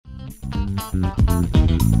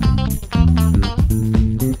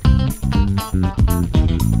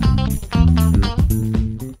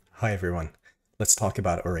Hi everyone, let's talk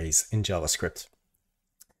about arrays in JavaScript.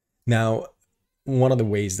 Now, one of the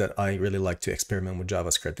ways that I really like to experiment with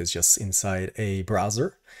JavaScript is just inside a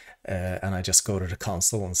browser, and I just go to the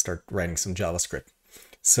console and start writing some JavaScript.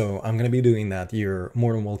 So I'm going to be doing that. You're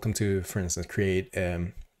more than welcome to, for instance, create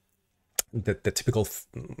the typical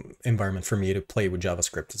environment for me to play with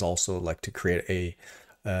JavaScript is also like to create a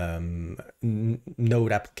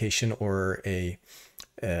node application or a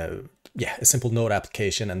simple node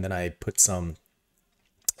application, and then I put some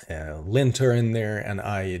linter in there, and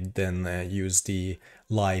I then use the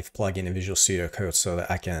live plugin in Visual Studio Code so that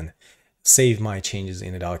I can save my changes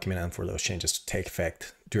in a document and for those changes to take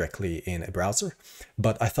effect directly in a browser.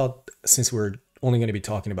 But I thought, since we're only going to be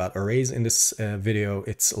talking about arrays in this video,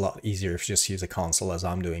 it's a lot easier if you just use a console as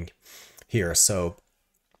I'm doing here. So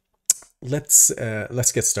let's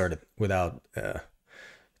get started without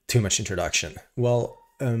too much introduction. Well,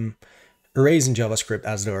 arrays in JavaScript,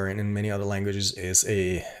 as there are in many other languages, is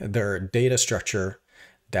their data structure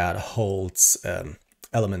that holds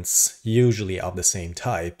elements usually of the same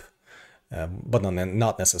type, but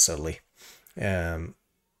not necessarily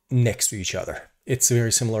next to each other. It's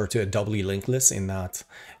very similar to a doubly linked list in that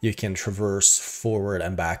you can traverse forward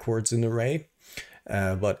and backwards in the array,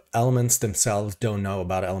 but elements themselves don't know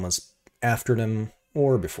about elements after them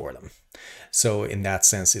or before them. So in that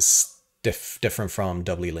sense, it's different from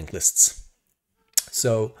doubly linked lists.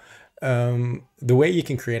 So the way you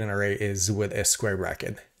can create an array is with a square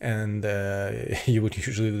bracket, and you would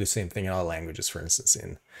usually do the same thing in other languages. For instance,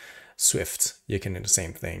 in Swift, you can do the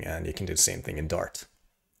same thing, and you can do the same thing in Dart.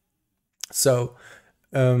 So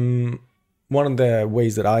one of the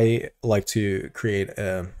ways that I like to create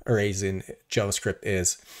arrays in JavaScript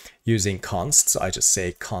is using consts. I just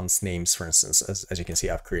say const names, for instance. As you can see,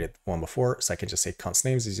 I've created one before, so I can just say const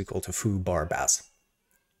names is equal to foo bar baz.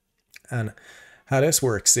 And how this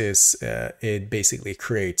works is it basically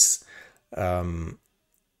creates an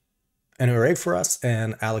array for us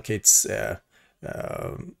and allocates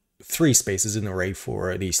 3 spaces in the array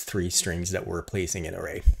for these 3 strings that we're placing in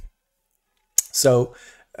array. So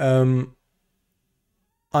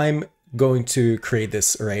I'm going to create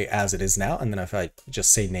this array as it is now, and then if I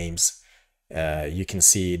just say names, you can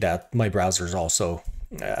see that my browser is also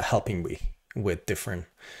helping me with different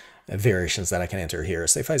variations that I can enter here.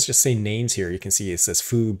 So if I just say names here, you can see it says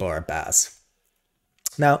foo bar baz.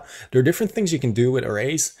 Now, there are different things you can do with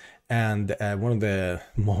arrays, and one of the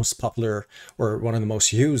most popular or one of the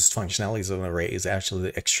most used functionalities of an array is actually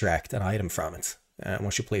to extract an item from it.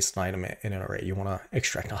 Once you place an item in an array, you want to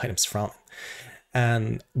extract items from it.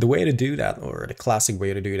 And the way to do that, or the classic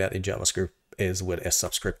way to do that in JavaScript, is with a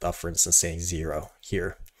subscript of, for instance, saying 0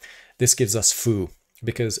 here. This gives us foo,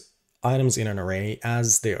 because items in an array,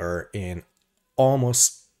 as they are in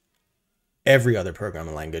almost every other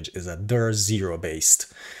programming language, is that they're 0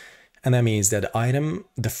 based. And that means that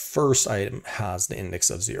the first item has the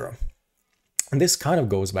index of 0. And this kind of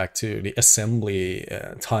goes back to the assembly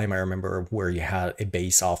time, I remember, where you had a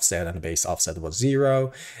base offset, and the base offset was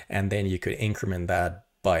 0, and then you could increment that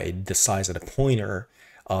by the size of the pointer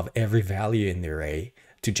of every value in the array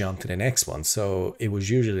to jump to the next one. So it was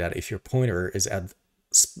usually that if your pointer is at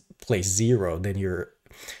place 0, then you're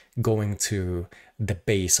going to the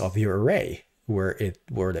base of your array, where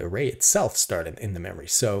the array itself started in the memory.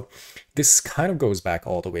 So this kind of goes back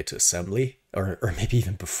all the way to assembly, or maybe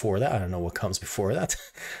even before that. I don't know what comes before that,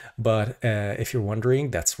 but if you're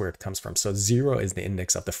wondering, that's where it comes from. So 0 is the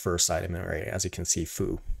index of the first item in the array, as you can see,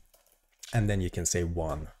 foo, and then you can say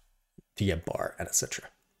 1 to get bar, and etc.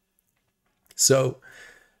 So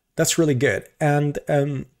that's really good. And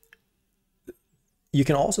you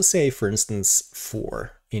can also say, for instance,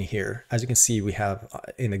 4 in here. As you can see, we have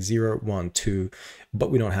index 0, 1, 2,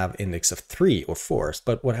 but we don't have index of 3 or 4.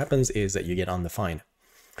 But what happens is that you get undefined.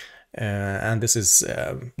 And this is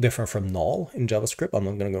different from null in JavaScript. I'm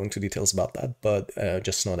not going to go into details about that, but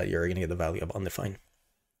just know that you're going to get the value of undefined.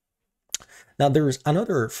 Now, there's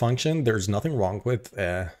another function. There's nothing wrong with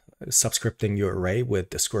subscripting your array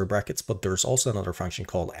with the square brackets, but there's also another function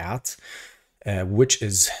called at, which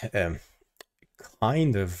is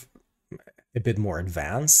kind of a bit more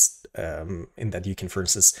advanced in that you can, for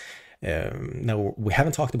instance, now we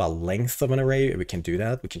haven't talked about length of an array. We can do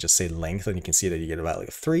that. We can just say length, and you can see that you get a value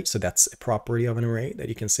of 3. So that's a property of an array that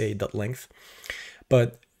you can say .length.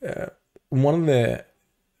 But one of the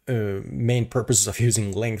main purposes of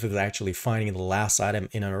using length is actually finding the last item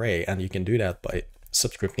in an array, and you can do that by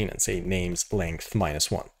subscripting and say names length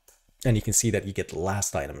 -1, and you can see that you get the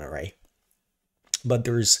last item in an array. But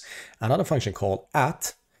there's another function called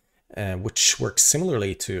at, which works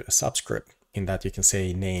similarly to a subscript in that you can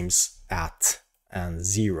say names at and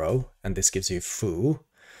 0, and this gives you foo.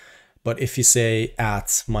 But if you say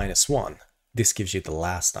at -1, this gives you the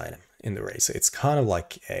last item in the array. So it's kind of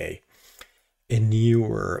like a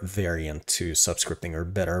newer variant to subscripting, or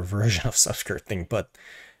better version of subscripting. But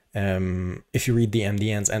if you read the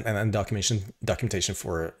MDNs and documentation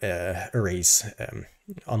for arrays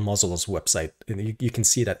on Mozilla's website, you can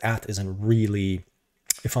see that at isn't really,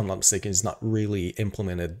 if I'm not mistaken, is not really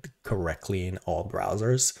implemented correctly in all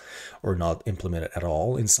browsers, or not implemented at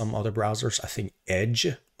all in some other browsers. I think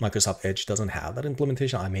Microsoft Edge doesn't have that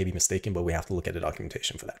implementation. I may be mistaken, but we have to look at the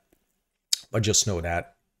documentation for that. But just know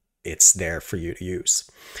that it's there for you to use.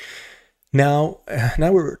 Now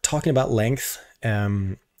we're talking about length.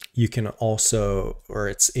 You can also, or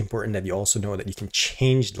it's important that you also know that you can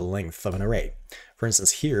change the length of an array. For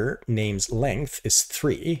instance, here, name's length is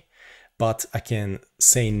 3, but I can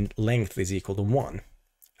say length is equal to 1.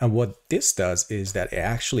 And what this does is that it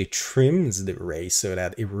actually trims the array so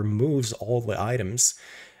that it removes all the items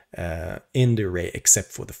in the array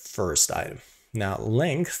except for the first item. Now,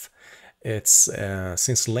 length, it's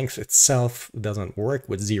since length itself doesn't work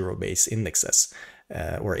with zero-base indexes,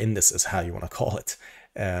 or indices, how you want to call it.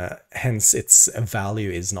 Hence, its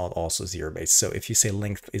value is not also zero-based. So if you say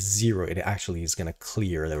length is 0, it actually is going to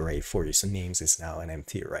clear the array for you. So names is now an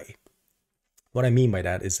empty array. What I mean by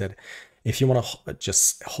that is that if you want to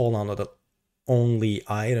just hold on to the only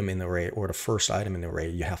item in the array, or the first item in the array,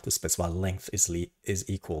 you have to specify length is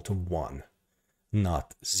equal to 1,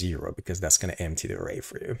 not 0, because that's going to empty the array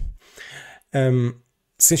for you.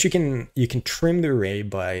 Since you can trim the array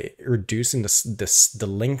by reducing the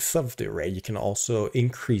length of the array, you can also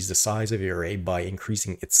increase the size of your array by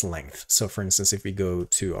increasing its length. So for instance, if we go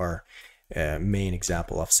to our main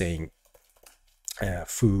example of saying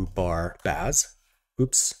foo bar baz,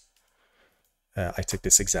 I took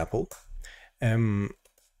this example.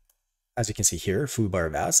 As you can see here, foo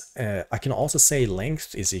bar baz, I can also say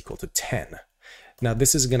length is equal to 10. Now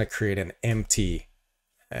this is going to create an empty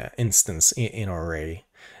instance in our array.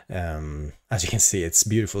 As you can see, it's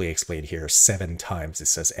beautifully explained here. 7 times it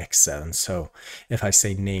says x7. So if I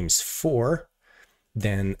say names 4,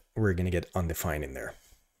 then we're going to get undefined in there.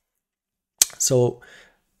 So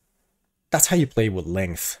that's how you play with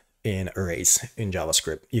length in arrays in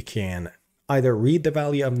JavaScript. You can either read the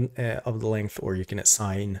value of the length, or you can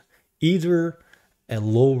assign either a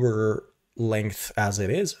lower length as it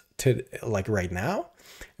is to, like right now,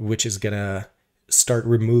 which is gonna start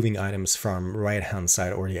removing items from right hand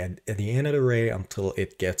side or at the end of the array until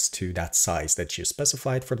it gets to that size that you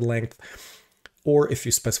specified for the length. Or if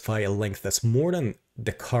you specify a length that's more than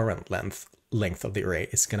the current length of the array,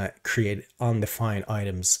 it's gonna create undefined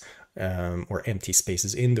items or empty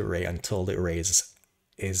spaces in the array until the array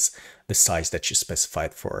is the size that you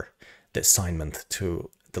specified for the assignment to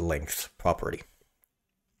the length property.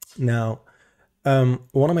 Now,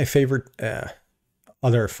 one of my favorite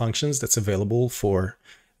other functions that's available for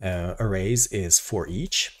arrays is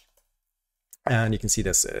ForEach, and you can see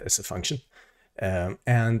this as a function.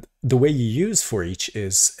 And the way you use ForEach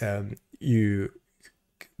is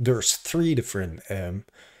there's 3 different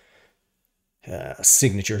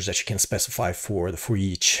signatures that you can specify for the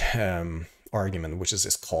ForEach argument, which is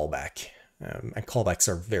this callback. And callbacks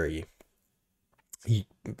are very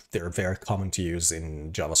common to use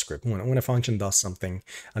in JavaScript. When a function does something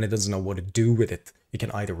and it doesn't know what to do with it, you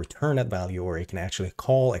can either return that value, or you can actually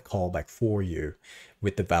call a callback for you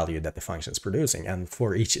with the value that the function is producing. And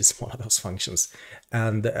ForEach is one of those functions.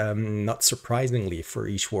 And not surprisingly,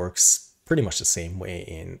 ForEach works pretty much the same way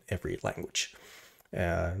in every language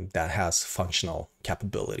that has functional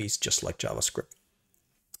capabilities, just like JavaScript.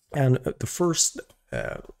 And the first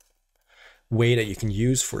way that you can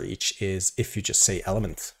use ForEach is if you just say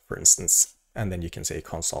element, for instance, and then you can say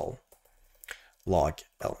console log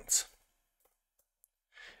element.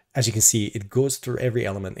 As you can see, it goes through every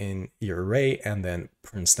element in your array and then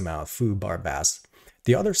prints them out, foo bar baz.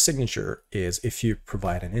 The other signature is if you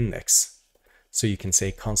provide an index. So you can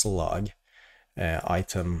say console log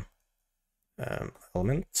item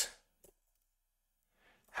element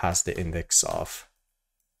has the index of,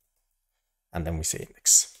 and then we say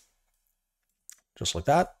index. Just like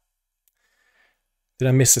that. Did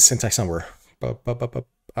I miss the syntax somewhere?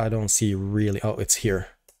 I don't see really. Oh, it's here.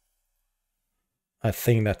 I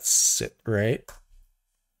think that's it, right?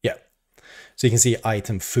 Yeah. So you can see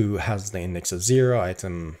item foo has the index of 0,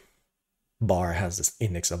 item bar has this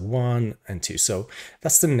index of 1 and 2. So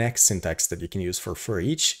that's the next syntax that you can use for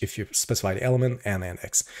each, if you specify the element and the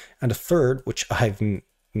index. And the third, which I've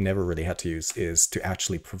never really had to use is to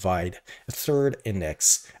actually provide a third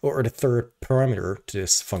index or the third parameter to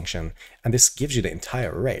this function. And this gives you the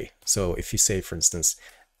entire array. So if you say, for instance,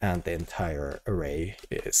 and the entire array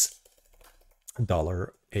is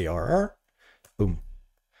 $ARR, boom.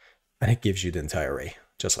 And it gives you the entire array,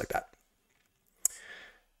 just like that.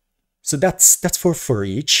 So that's for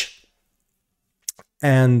each.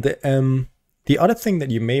 And the other thing that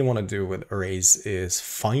you may want to do with arrays is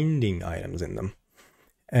finding items in them.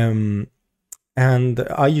 And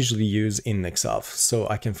I usually use index of. So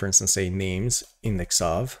I can, for instance, say names index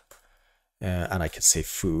of, and I can say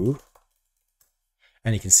foo.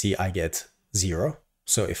 And you can see I get 0.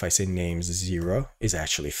 So if I say names 0 is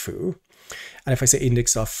actually foo. And if I say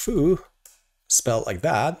index of foo, spelled like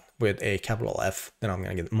that with a capital F, then I'm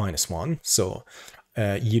going to get -1. So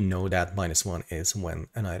you know that -1 is when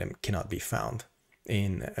an item cannot be found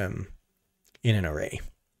in an array.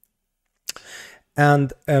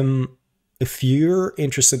 And if you're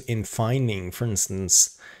interested in finding, for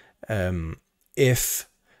instance, if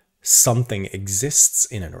something exists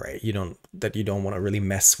in an array, you don't want to really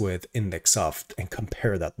mess with index of and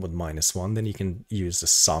compare that with -1, then you can use the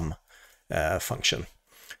sum function.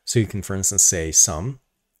 So you can, for instance, say sum,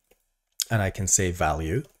 and I can say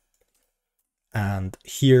value, and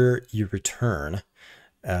here you return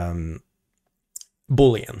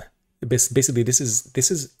Boolean. Basically, this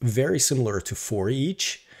is very similar to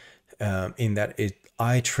ForEach in that it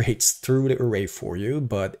iterates through the array for you,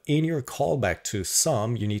 but in your callback to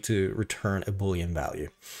sum, you need to return a Boolean value.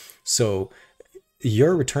 So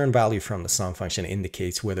your return value from the sum function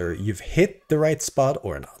indicates whether you've hit the right spot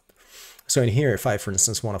or not. So in here, if I, for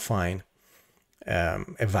instance, want to find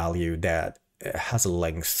a value that has a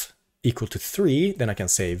length equal to 3, then I can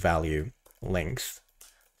say value length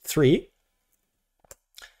 3.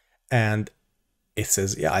 And it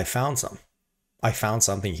says, yeah, I found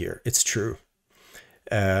something here. It's true.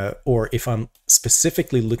 Or if I'm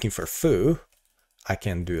specifically looking for foo, I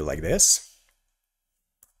can do like this.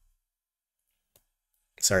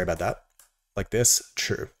 Sorry about that. Like this,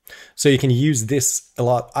 true. So you can use this a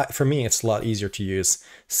lot. For me, it's a lot easier to use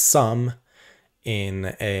sum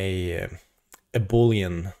in a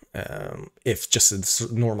Boolean if, just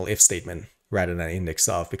a normal if statement, rather than index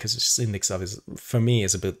of, because just index of is, for me,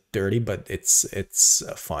 is a bit dirty, but it's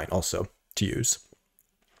fine also to use.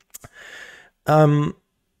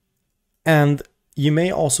 And you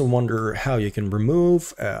may also wonder how you can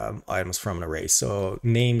remove items from an array. So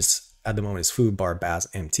names at the moment is foo bar baz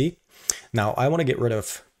empty. Now I want to get rid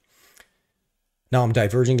of, now I'm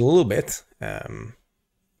diverging a little bit,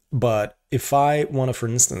 but if I want to, for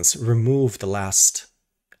instance, remove the last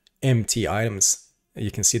empty items,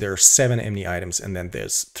 you can see there are 7 empty items, and then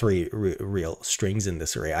there's 3 real strings in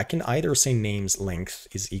this array. I can either say names length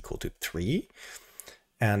is equal to 3,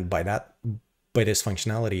 and by this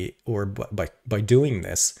functionality, or by doing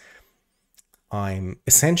this, I'm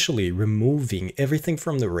essentially removing everything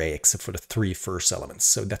from the array except for the 3 first elements.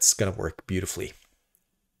 So that's going to work beautifully.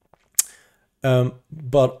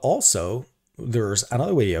 But also, there's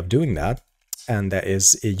another way of doing that, and that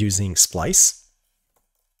is using splice.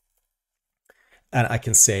 And I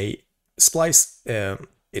can say splice,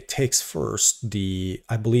 it takes first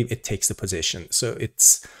I believe it takes the position. So it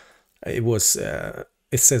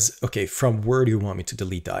says, okay, from where do you want me to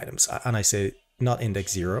delete the items? And I say, not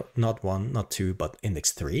index 0, not 1, not 2, but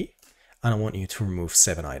index 3. And I want you to remove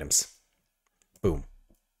 7 items. Boom.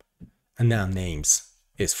 And now names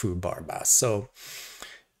is foo bar baz. So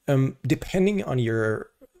depending on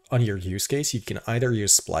your use case, you can either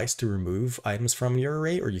use splice to remove items from your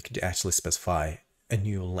array, or you could actually specify a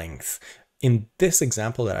new length. In this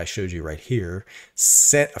example that I showed you right here,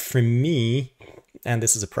 for me, and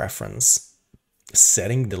this is a preference,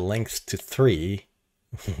 setting the length to 3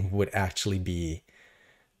 would actually be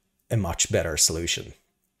a much better solution,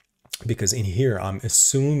 because in here I'm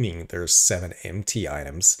assuming there's 7 empty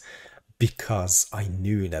items because I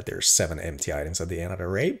knew that there's 7 empty items at the end of the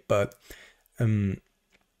array, but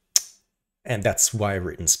and that's why I've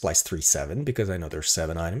written splice 3/7, because I know there's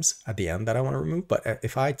 7 items at the end that I want to remove. But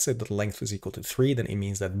if I'd said that the length was equal to 3, then it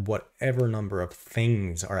means that whatever number of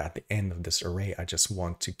things are at the end of this array, I just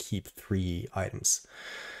want to keep 3 items.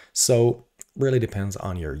 So really depends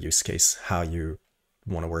on your use case, how you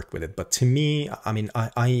want to work with it. But to me, I mean,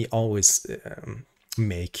 I always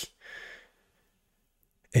make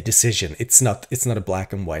a decision. It's not a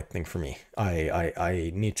black and white thing for me.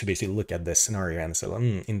 I need to basically look at this scenario and say,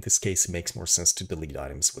 in this case, it makes more sense to delete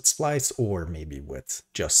items with splice, or maybe with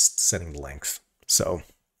just setting the length. So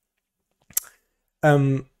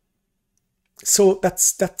so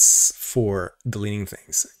that's for deleting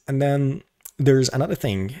things. And then there's another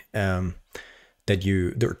thing there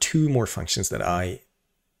are two more functions that I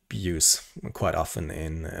use quite often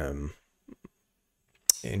in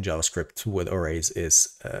JavaScript with arrays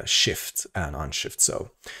is shift and unshift.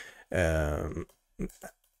 So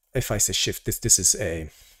if I say shift, this is a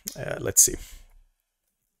let's see,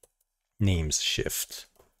 names shift.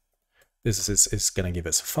 This is going to give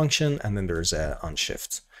us a function, and then there's a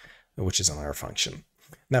unshift, which is another function.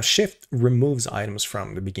 Now shift removes items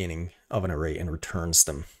from the beginning of an array and returns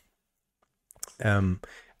them. And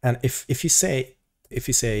if you say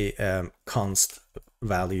const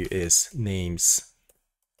value is names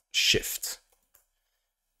shift,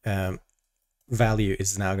 value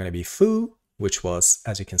is now going to be foo, which was,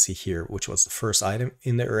 as you can see here, which was the first item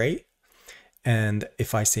in the array. And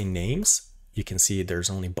if I say names, you can see there's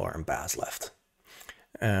only bar and baz left.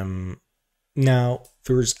 Now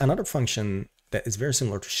there's another function that is very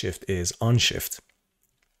similar to shift, is unshift.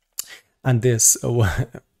 And this,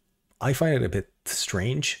 I find it a bit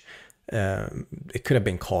strange. It could have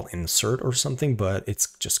been called insert or something, but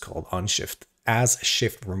it's just called unshift. As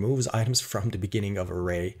shift removes items from the beginning of an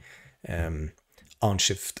array,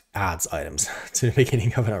 unshift adds items to the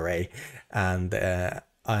beginning of an array. And the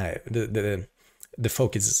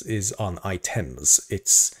focus is on items.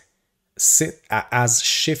 It's as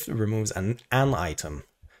shift removes an item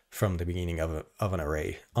from the beginning of an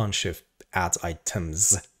array, unshift adds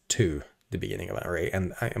items to the beginning of an array.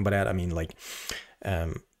 And by that I mean, like,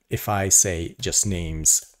 if I say just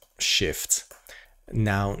names shift,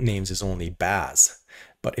 now names is only baz.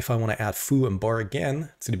 But if I want to add foo and bar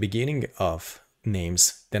again to the beginning of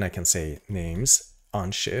names, then I can say names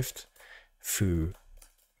unshift foo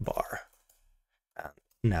bar. And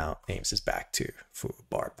now names is back to foo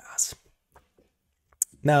bar baz.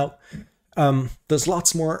 Now, there's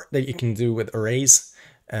lots more that you can do with arrays,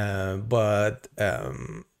 but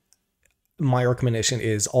my recommendation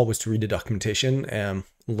is always to read the documentation,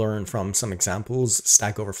 learn from some examples.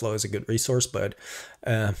 Stack Overflow is a good resource, but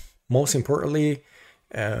most importantly,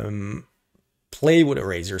 play with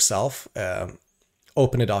arrays yourself.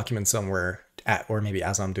 Open a document somewhere, or maybe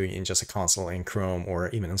as I'm doing in just a console in Chrome or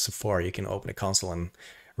even in Safari, you can open a console and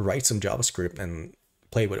write some JavaScript and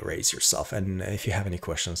play with arrays yourself. And if you have any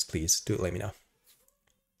questions, please do let me know.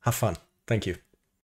 Have fun. Thank you.